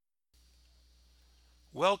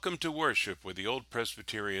Welcome to worship with the Old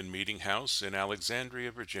Presbyterian Meeting House in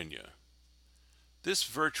Alexandria, Virginia. This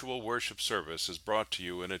virtual worship service is brought to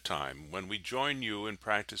you in a time when we join you in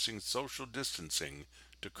practicing social distancing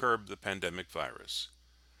to curb the pandemic virus.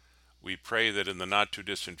 We pray that in the not too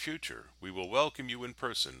distant future we will welcome you in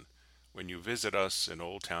person when you visit us in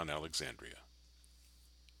Old Town Alexandria.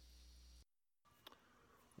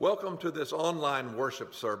 Welcome to this online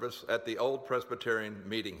worship service at the Old Presbyterian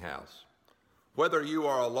Meeting House. Whether you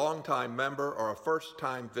are a longtime member or a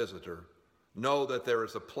first-time visitor, know that there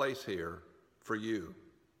is a place here for you.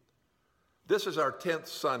 This is our 10th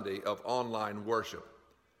Sunday of online worship,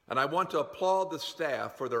 and I want to applaud the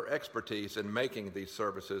staff for their expertise in making these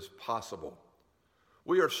services possible.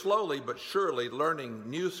 We are slowly but surely learning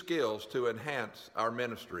new skills to enhance our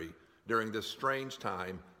ministry during this strange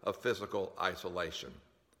time of physical isolation.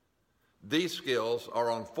 These skills are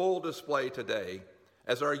on full display today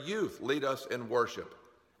as our youth lead us in worship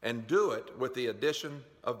and do it with the addition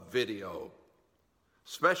of video.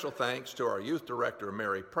 Special thanks to our youth director,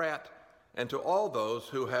 Mary Pratt, and to all those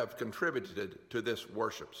who have contributed to this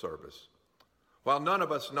worship service. While none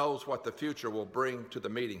of us knows what the future will bring to the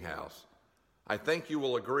meeting house, I think you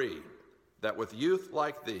will agree that with youth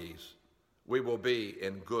like these, we will be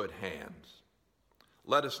in good hands.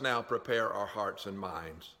 Let us now prepare our hearts and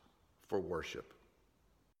minds for worship.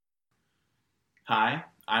 Hi,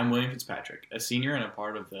 I'm William Fitzpatrick, a senior and a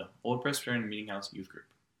part of the Old Presbyterian Meeting House Youth Group.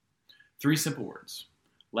 3 simple words: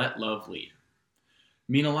 let love lead.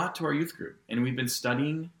 Mean a lot to our youth group, and we've been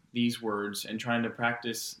studying these words and trying to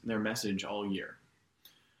practice their message all year.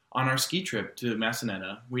 On our ski trip to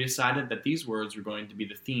Massanetta, we decided that these words were going to be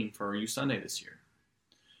the theme for our Youth Sunday this year.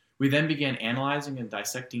 We then began analyzing and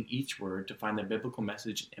dissecting each word to find the biblical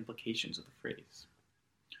message and implications of the phrase.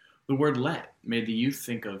 The word let made the youth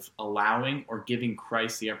think of allowing or giving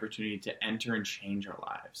Christ the opportunity to enter and change our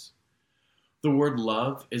lives. The word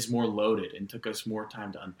love is more loaded and took us more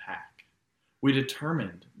time to unpack. We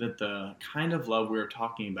determined that the kind of love we are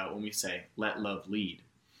talking about when we say let love lead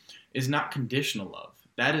is not conditional love.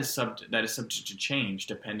 That is subject to change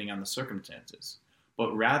depending on the circumstances,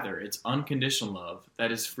 but rather it's unconditional love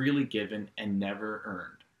that is freely given and never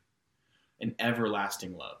earned. An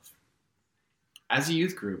everlasting love. As a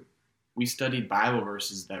youth group, we studied Bible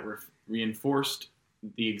verses that reinforced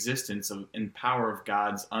the existence and power of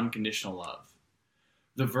God's unconditional love.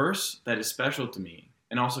 The verse that is special to me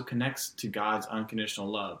and also connects to God's unconditional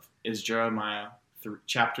love is Jeremiah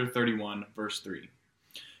chapter 31, verse 3.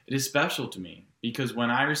 It is special to me because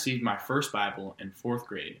when I received my first Bible in 4th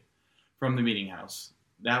grade from the meeting house,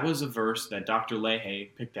 that was a verse that Dr.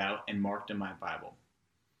 Leahy picked out and marked in my Bible.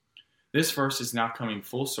 This verse is now coming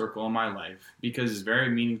full circle in my life because it's very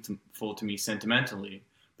meaningful to me sentimentally,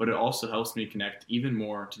 but it also helps me connect even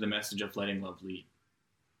more to the message of letting love lead.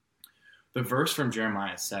 The verse from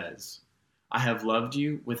Jeremiah says, I have loved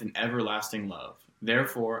you with an everlasting love.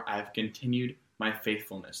 Therefore, I have continued my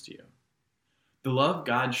faithfulness to you. The love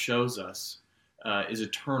God shows us is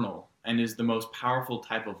eternal and is the most powerful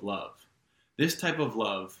type of love. This type of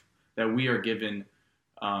love that we are given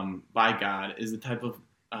by God is the type of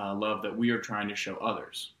love that we are trying to show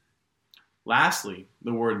others. Lastly,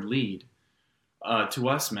 the word lead to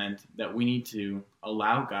us meant that we need to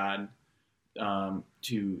allow God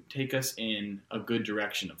to take us in a good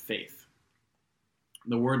direction of faith.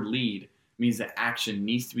 The word lead means that action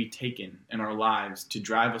needs to be taken in our lives to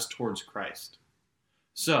drive us towards Christ.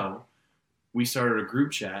 So, we started a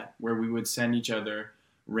group chat where we would send each other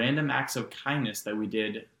random acts of kindness that we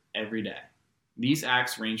did every day. These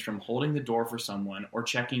acts range from holding the door for someone or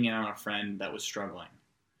checking in on a friend that was struggling.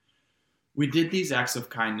 We did these acts of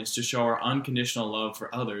kindness to show our unconditional love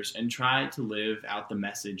for others and try to live out the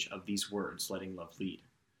message of these words, letting love lead.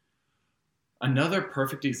 Another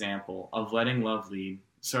perfect example of letting love lead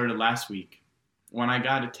started last week when I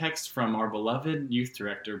got a text from our beloved youth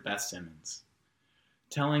director, Beth Simmons,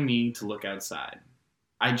 telling me to look outside.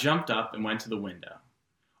 I jumped up and went to the window,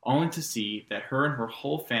 only to see that her and her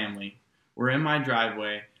whole family were in my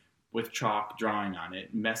driveway with chalk drawing on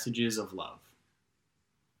it messages of love.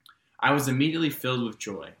 I was immediately filled with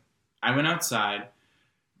joy. I went outside,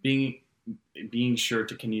 being sure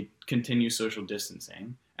to continue social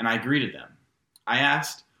distancing, and I greeted them. I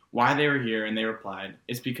asked why they were here, and they replied,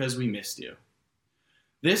 "It's because we missed you."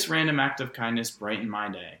 This random act of kindness brightened my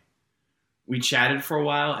day. We chatted for a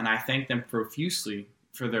while, and I thanked them profusely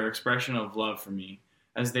for their expression of love for me.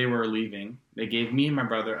 As they were leaving, they gave me and my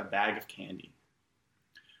brother a bag of candy.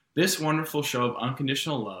 This wonderful show of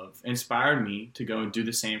unconditional love inspired me to go and do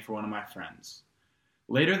the same for one of my friends.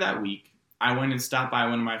 Later that week, I went and stopped by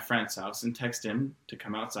one of my friend's house and texted him to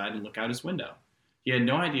come outside and look out his window. He had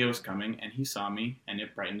no idea it was coming, and he saw me, and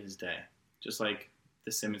it brightened his day, just like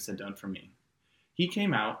the Simmons had done for me. He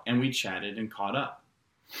came out, and we chatted and caught up.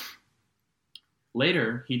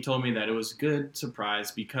 Later, he told me that it was a good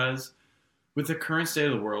surprise because with the current state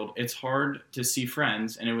of the world, it's hard to see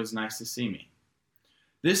friends, and it was nice to see me.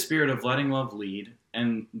 This spirit of letting love lead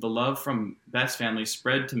and the love from Beth's family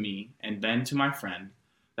spread to me and then to my friend.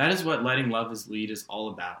 That is what letting love lead is all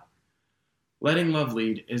about. Letting love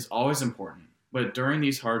lead is always important, but during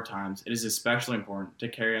these hard times, it is especially important to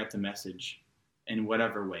carry out the message in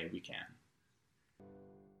whatever way we can.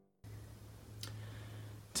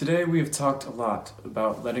 Today we have talked a lot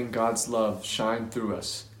about letting God's love shine through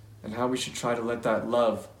us and how we should try to let that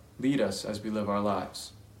love lead us as we live our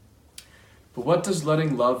lives. But what does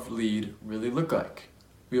letting love lead really look like?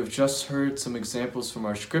 We have just heard some examples from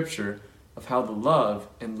our scripture of how the love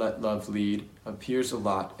in let love lead appears a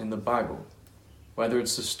lot in the Bible. Whether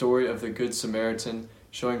it's the story of the Good Samaritan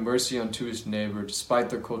showing mercy unto his neighbor despite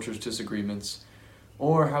their culture's disagreements,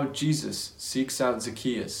 or how Jesus seeks out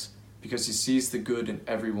Zacchaeus because he sees the good in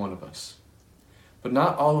every one of us. But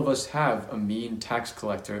not all of us have a mean tax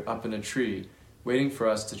collector up in a tree waiting for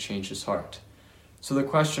us to change his heart. So the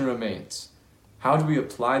question remains, how do we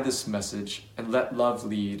apply this message and let love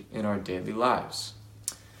lead in our daily lives?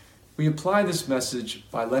 We apply this message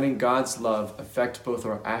by letting God's love affect both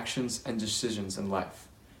our actions and decisions in life.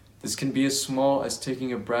 This can be as small as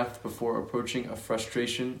taking a breath before approaching a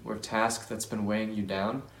frustration or task that's been weighing you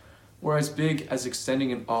down, or as big as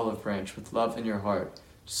extending an olive branch with love in your heart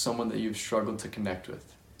to someone that you've struggled to connect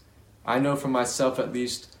with. I know for myself at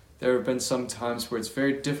least, there have been some times where it's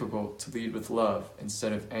very difficult to lead with love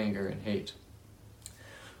instead of anger and hate.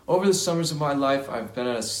 Over the summers of my life, I've been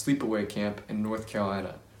at a sleepaway camp in North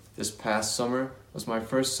Carolina. This past summer was my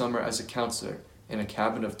first summer as a counselor in a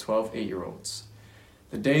cabin of 12 8-year-olds.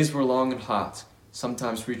 The days were long and hot,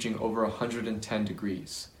 sometimes reaching over 110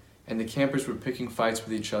 degrees, and the campers were picking fights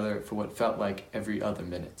with each other for what felt like every other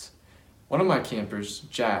minute. One of my campers,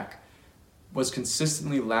 Jack, was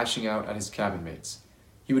consistently lashing out at his cabin mates.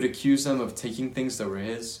 He would accuse them of taking things that were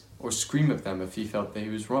his, or scream at them if he felt that he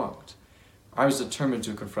was wronged. I was determined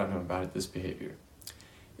to confront him about this behavior.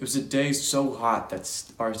 It was a day so hot that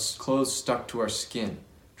our clothes stuck to our skin,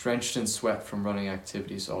 drenched in sweat from running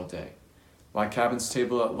activities all day. My cabin's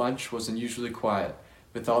table at lunch was unusually quiet,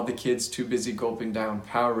 with all the kids too busy gulping down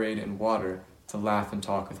Powerade and water to laugh and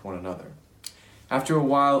talk with one another. After a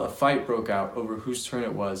while, a fight broke out over whose turn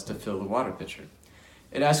it was to fill the water pitcher.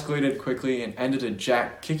 It escalated quickly and ended in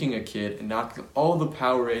Jack kicking a kid and knocking all the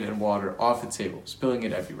Powerade and water off the table, spilling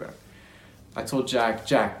it everywhere. I told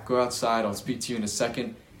Jack, go outside, I'll speak to you in a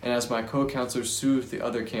second, and as my co-counselor soothed the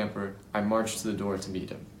other camper, I marched to the door to meet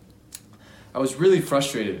him. I was really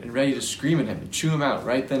frustrated and ready to scream at him and chew him out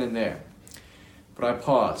right then and there. But I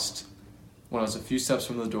paused when I was a few steps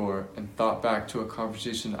from the door and thought back to a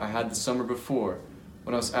conversation I had the summer before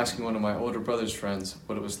when I was asking one of my older brother's friends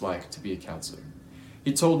what it was like to be a counselor.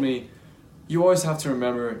 He told me, you always have to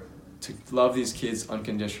remember to love these kids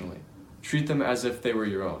unconditionally. Treat them as if they were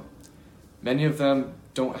your own. Many of them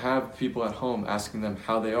don't have people at home asking them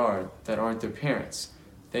how they are that aren't their parents.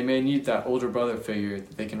 They may need that older brother figure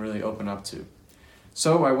that they can really open up to.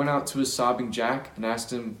 So I went out to his sobbing Jack and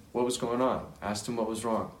asked him what was going on, asked him what was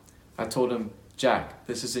wrong. I told him, Jack,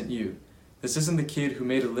 this isn't you. This isn't the kid who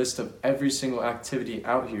made a list of every single activity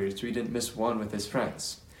out here so he didn't miss one with his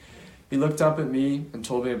friends. He looked up at me and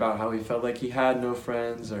told me about how he felt like he had no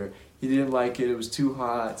friends or he didn't like it was too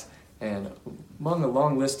hot, and among a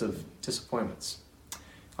long list of disappointments.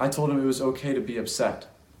 I told him it was okay to be upset,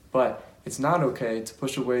 but it's not okay to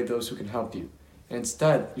push away those who can help you, and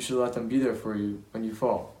instead you should let them be there for you when you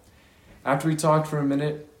fall. After we talked for a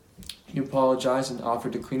minute, he apologized and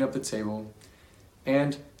offered to clean up the table,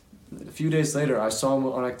 and a few days later I saw him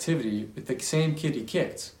on activity with the same kid he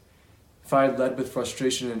kicked. If I had led with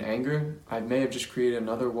frustration and anger, I may have just created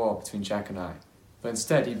another wall between Jack and I, but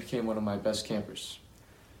instead he became one of my best campers.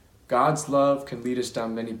 God's love can lead us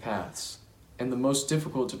down many paths, and the most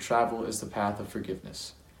difficult to travel is the path of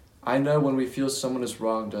forgiveness. I know when we feel someone has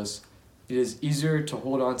wronged us, it is easier to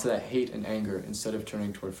hold on to that hate and anger instead of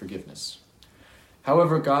turning toward forgiveness.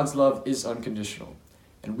 However, God's love is unconditional,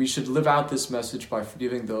 and we should live out this message by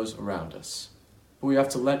forgiving those around us. But we have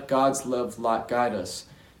to let God's love guide us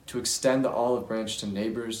to extend the olive branch to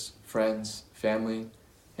neighbors, friends, family,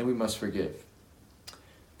 and we must forgive.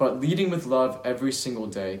 But leading with love every single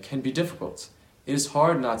day can be difficult. It is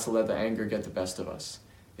hard not to let the anger get the best of us.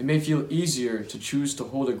 It may feel easier to choose to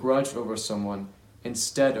hold a grudge over someone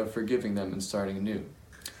instead of forgiving them and starting anew.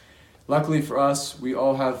 Luckily for us, we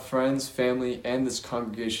all have friends, family, and this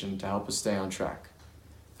congregation to help us stay on track.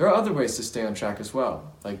 There are other ways to stay on track as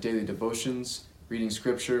well, like daily devotions, reading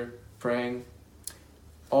scripture, praying.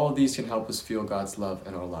 All of these can help us feel God's love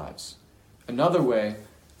in our lives. Another way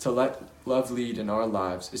to let love lead in our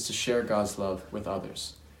lives is to share God's love with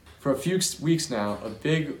others. For a few weeks now, a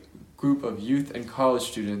big group of youth and college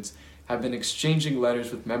students have been exchanging letters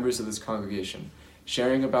with members of this congregation,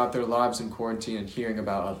 sharing about their lives in quarantine and hearing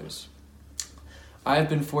about others. I have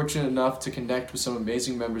been fortunate enough to connect with some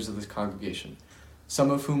amazing members of this congregation, some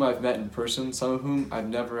of whom I've met in person, some of whom I've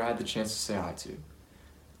never had the chance to say hi to.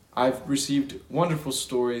 I've received wonderful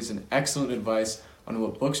stories and excellent advice on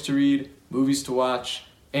what books to read, movies to watch,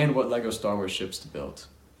 and what LEGO Star Wars ships to build.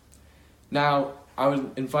 Now, I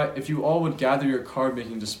would invite, if you all would gather your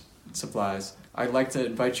card-making supplies, I'd like to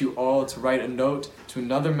invite you all to write a note to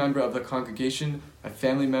another member of the congregation, a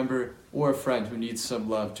family member, or a friend who needs some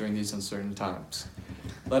love during these uncertain times.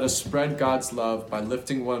 Let us spread God's love by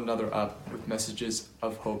lifting one another up with messages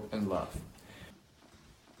of hope and love.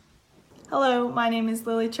 Hello, my name is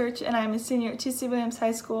Lily Church, and I am a senior at T.C. Williams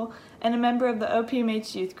High School and a member of the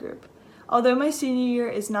OPMH Youth Group. Although my senior year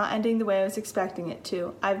is not ending the way I was expecting it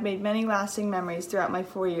to, I've made many lasting memories throughout my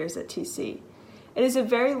 4 years at TC. It is a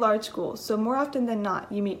very large school, so more often than not,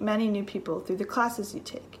 you meet many new people through the classes you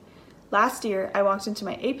take. Last year, I walked into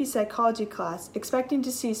my AP Psychology class expecting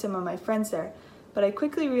to see some of my friends there, but I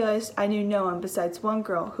quickly realized I knew no one besides one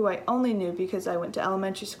girl who I only knew because I went to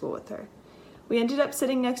elementary school with her. We ended up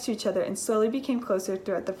sitting next to each other and slowly became closer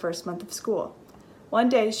throughout the first month of school. One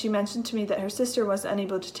day, she mentioned to me that her sister was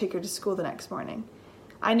unable to take her to school the next morning.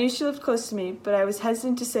 I knew she lived close to me, but I was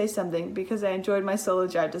hesitant to say something because I enjoyed my solo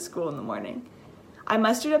drive to school in the morning. I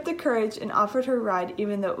mustered up the courage and offered her a ride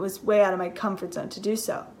even though it was way out of my comfort zone to do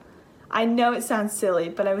so. I know it sounds silly,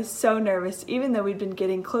 but I was so nervous even though we'd been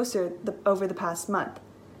getting closer over the past month.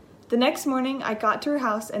 The next morning, I got to her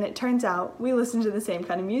house and it turns out we listened to the same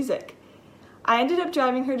kind of music. I ended up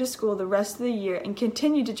driving her to school the rest of the year and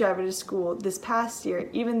continued to drive her to school this past year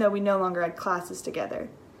even though we no longer had classes together.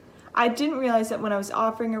 I didn't realize that when I was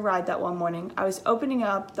offering a ride that one morning, I was opening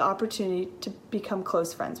up the opportunity to become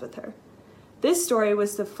close friends with her. This story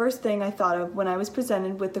was the first thing I thought of when I was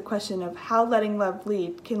presented with the question of how letting love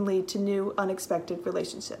lead can lead to new, unexpected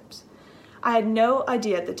relationships. I had no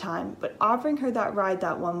idea at the time, but offering her that ride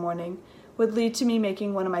that one morning would lead to me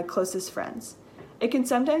making one of my closest friends. It can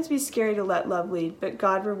sometimes be scary to let love lead, but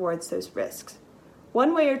God rewards those risks.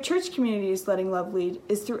 One way our church community is letting love lead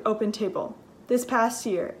is through Open Table. This past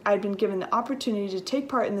year, I had been given the opportunity to take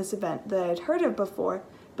part in this event that I had heard of before,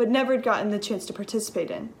 but never had gotten the chance to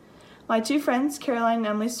participate in. My two friends, Caroline and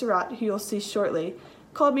Emily Surratt, who you'll see shortly,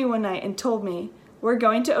 called me one night and told me, "We're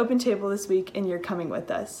going to Open Table this week and you're coming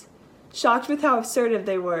with us." Shocked with how assertive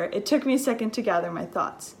they were, it took me a second to gather my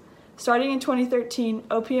thoughts. Starting in 2013,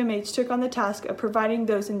 OPMH took on the task of providing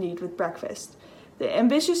those in need with breakfast. The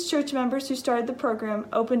ambitious church members who started the program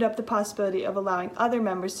opened up the possibility of allowing other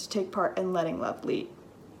members to take part in letting love lead.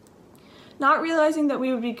 Not realizing that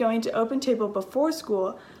we would be going to Open Table before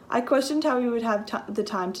school, I questioned how we would have the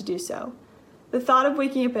time to do so. The thought of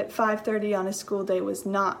waking up at 5:30 on a school day was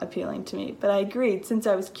not appealing to me, but I agreed since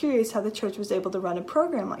I was curious how the church was able to run a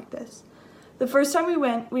program like this. The first time we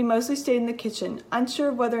went, we mostly stayed in the kitchen, unsure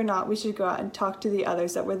of whether or not we should go out and talk to the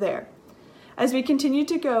others that were there. As we continued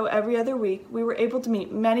to go every other week, we were able to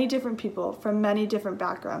meet many different people from many different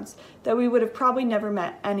backgrounds that we would have probably never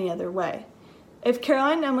met any other way. If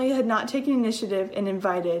Caroline and Emily had not taken initiative and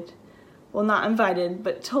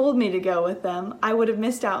but told me to go with them, I would have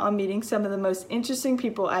missed out on meeting some of the most interesting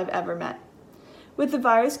people I've ever met. With the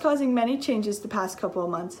virus causing many changes the past couple of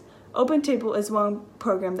months, Open Table is one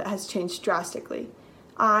program that has changed drastically.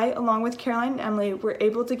 I, along with Caroline and Emily, were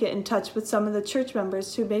able to get in touch with some of the church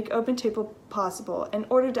members who make Open Table possible in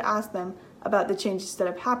order to ask them about the changes that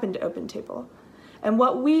have happened to Open Table and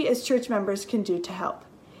what we as church members can do to help.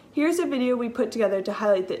 Here's a video we put together to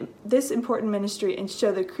highlight this important ministry and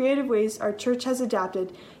show the creative ways our church has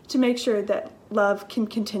adapted to make sure that love can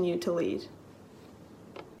continue to lead.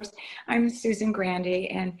 I'm Susan Grandy,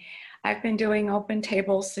 and I've been doing Open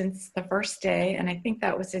Table since the first day, and I think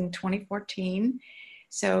that was in 2014.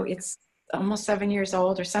 So it's almost 7 years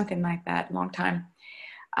old or something like that, long time.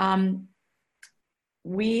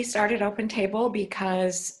 We started Open Table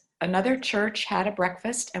because another church had a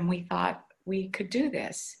breakfast, and we thought we could do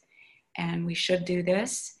this, and we should do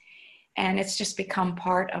this. And it's just become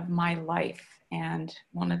part of my life and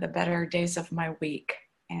one of the better days of my week.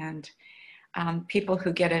 And people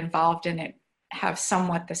who get involved in it have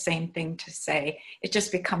somewhat the same thing to say. It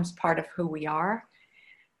just becomes part of who we are,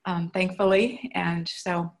 thankfully. And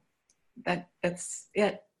so that's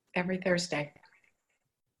it every Thursday.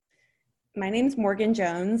 My name's Morgan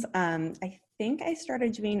Jones. I think I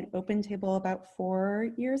started doing Open Table about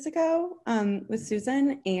 4 years ago with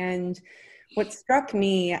Susan. And what struck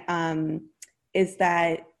me is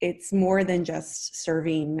that it's more than just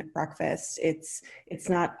serving breakfast. It's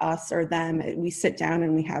not us or them. We sit down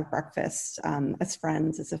and we have breakfast as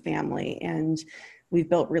friends, as a family, and we've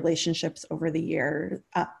built relationships over the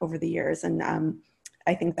years. And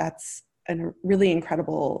I think that's a really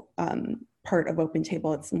incredible part of Open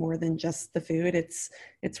Table. It's more than just the food.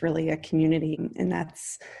 It's really a community, and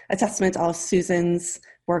that's a testament to all of Susan's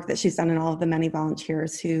work that she's done and all of the many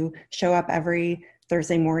volunteers who show up every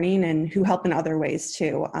Thursday morning and who help in other ways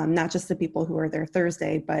too. Not just the people who are there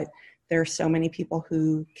Thursday, but there are so many people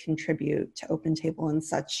who contribute to Open Table in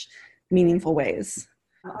such meaningful ways.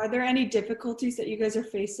 Are there any difficulties that you guys are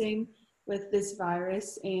facing with this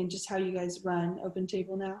virus and just how you guys run Open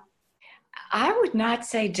Table now? I would not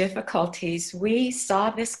say difficulties. We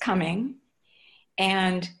saw this coming,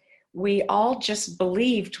 and we all just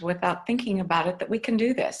believed without thinking about it that we can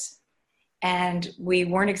do this. And we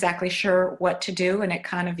weren't exactly sure what to do, and it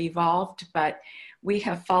kind of evolved, but we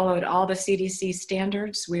have followed all the CDC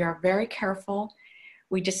standards. We are very careful.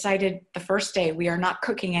 We decided the first day we are not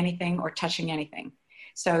cooking anything or touching anything.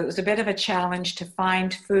 So it was a bit of a challenge to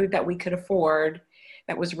find food that we could afford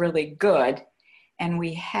that was really good. And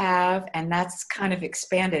we have, and that's kind of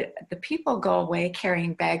expanded. The people go away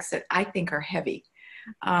carrying bags that I think are heavy.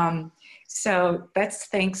 So that's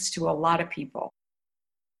thanks to a lot of people.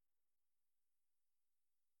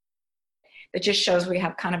 It just shows we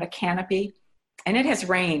have kind of a canopy, and it has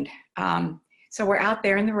rained. So we're out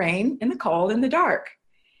there in the rain, in the cold, in the dark,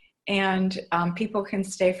 and people can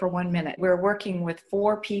stay for 1 minute. We're working with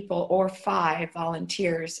 4 people or 5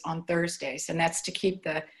 volunteers on Thursdays, and that's to keep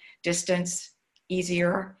the distance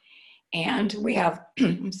easier. And we have,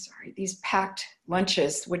 these packed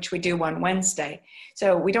lunches, which we do on Wednesday.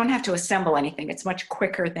 So we don't have to assemble anything. It's much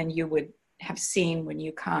quicker than you would have seen when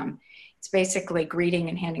you come. It's basically greeting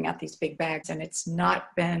and handing out these big bags, and it's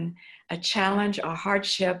not been a challenge, a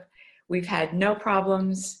hardship. We've had no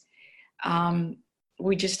problems.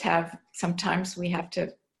 We just have, sometimes we have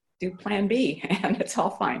to do plan B, and it's all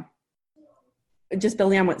fine. Just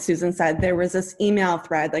building on what Susan said, there was this email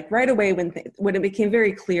thread, like right away when it became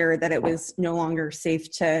very clear that it was no longer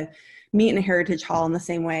safe to meet in a Heritage Hall in the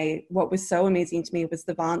same way. What was so amazing to me was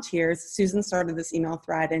the volunteers. Susan started this email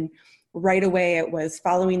thread, and right away it was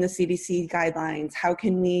following the CDC guidelines. How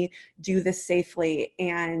can we do this safely?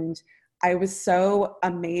 And I was so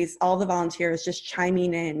amazed, all the volunteers just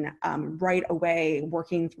chiming in right away,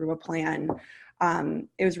 working through a plan.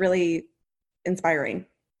 It was really inspiring.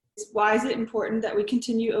 Why is it important that we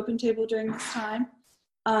continue Open Table during this time?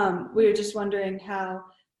 We were just wondering how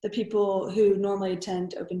the people who normally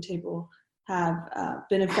attend Open Table have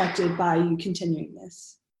been affected by you continuing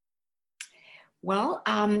this. Well,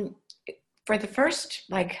 for the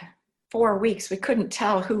first 4 weeks, we couldn't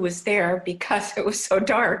tell who was there because it was so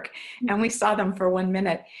dark, and we saw them for 1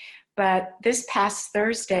 minute. But this past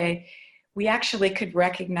Thursday, we actually could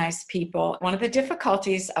recognize people. One of the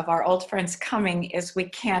difficulties of our old friends coming is we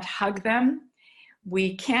can't hug them.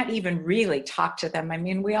 We can't even really talk to them. I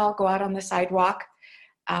mean, we all go out on the sidewalk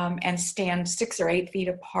and stand 6 or 8 feet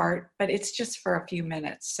apart, but it's just for a few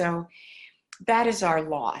minutes. So that is our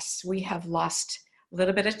loss. We have lost a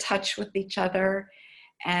little bit of touch with each other,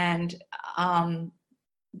 and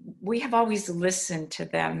we have always listened to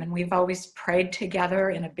them, and we've always prayed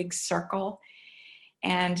together in a big circle.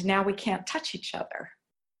 And now we can't touch each other.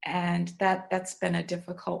 And that's been a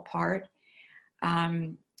difficult part.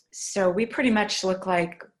 So we pretty much look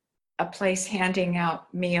like a place handing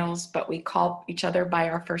out meals, but we call each other by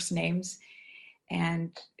our first names.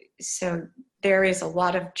 And so there is a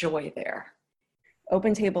lot of joy there.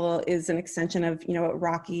 Open Table is an extension of, what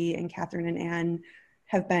Rocky and Catherine and Anne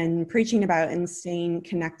have been preaching about, and staying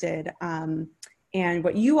connected. And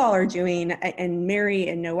what you all are doing, and Mary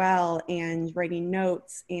and Noelle, and writing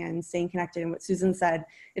notes and staying connected, and what Susan said,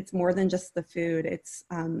 it's more than just the food. It's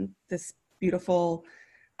this beautiful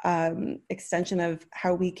extension of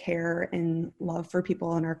how we care and love for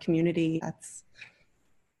people in our community. That's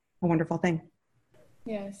a wonderful thing.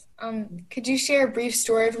 Yes. Could you share a brief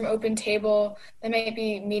story from Open Table that might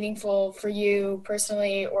be meaningful for you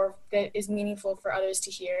personally, or that is meaningful for others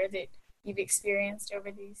to hear that you've experienced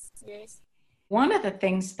over these years? One of the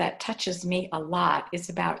things that touches me a lot is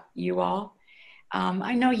about you all.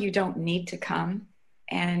 I know you don't need to come,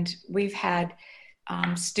 and we've had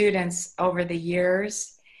students over the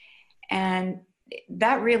years, and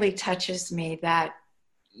that really touches me that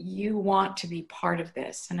you want to be part of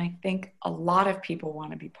this, and I think a lot of people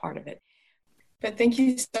want to be part of it. But thank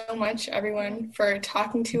you so much, everyone, for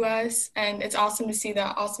talking to us. And it's awesome to see the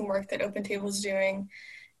awesome work that Open Table is doing.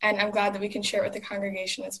 And I'm glad that we can share it with the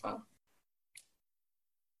congregation as well.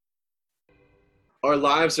 Our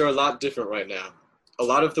lives are a lot different right now. A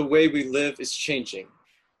lot of the way we live is changing.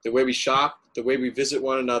 The way we shop, the way we visit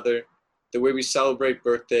one another, the way we celebrate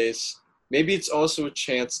birthdays. Maybe it's also a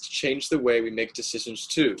chance to change the way we make decisions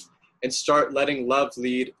too, and start letting love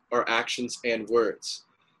lead our actions and words.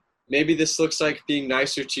 Maybe this looks like being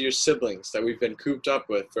nicer to your siblings that we've been cooped up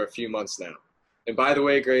with for a few months now. And by the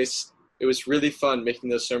way, Grace, it was really fun making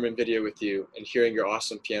the sermon video with you and hearing your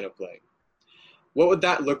awesome piano playing. What would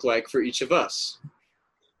that look like for each of us?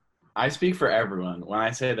 I speak for everyone when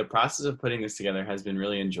I say the process of putting this together has been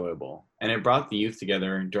really enjoyable, and it brought the youth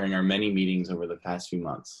together during our many meetings over the past few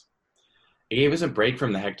months. It gave us a break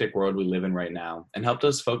from the hectic world we live in right now and helped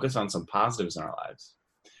us focus on some positives in our lives.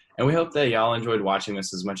 And we hope that y'all enjoyed watching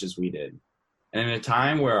this as much as we did. And in a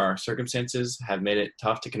time where our circumstances have made it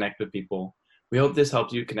tough to connect with people, we hope this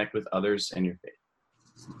helped you connect with others and your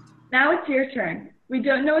faith. Now it's your turn. We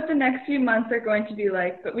don't know what the next few months are going to be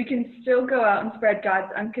like, but we can still go out and spread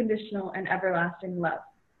God's unconditional and everlasting love.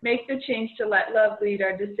 Make the change to let love lead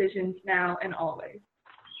our decisions now and always.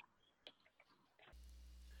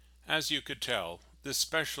 As you could tell, this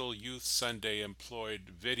special Youth Sunday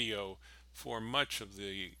employed video for much of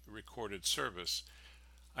the recorded service.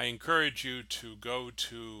 I encourage you to go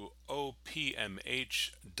to opmh.live,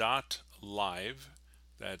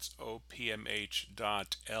 that's opmh.live,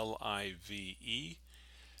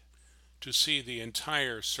 to see the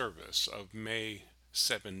entire service of May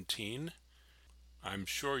 17. I'm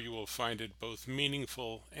sure you will find it both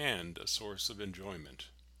meaningful and a source of enjoyment.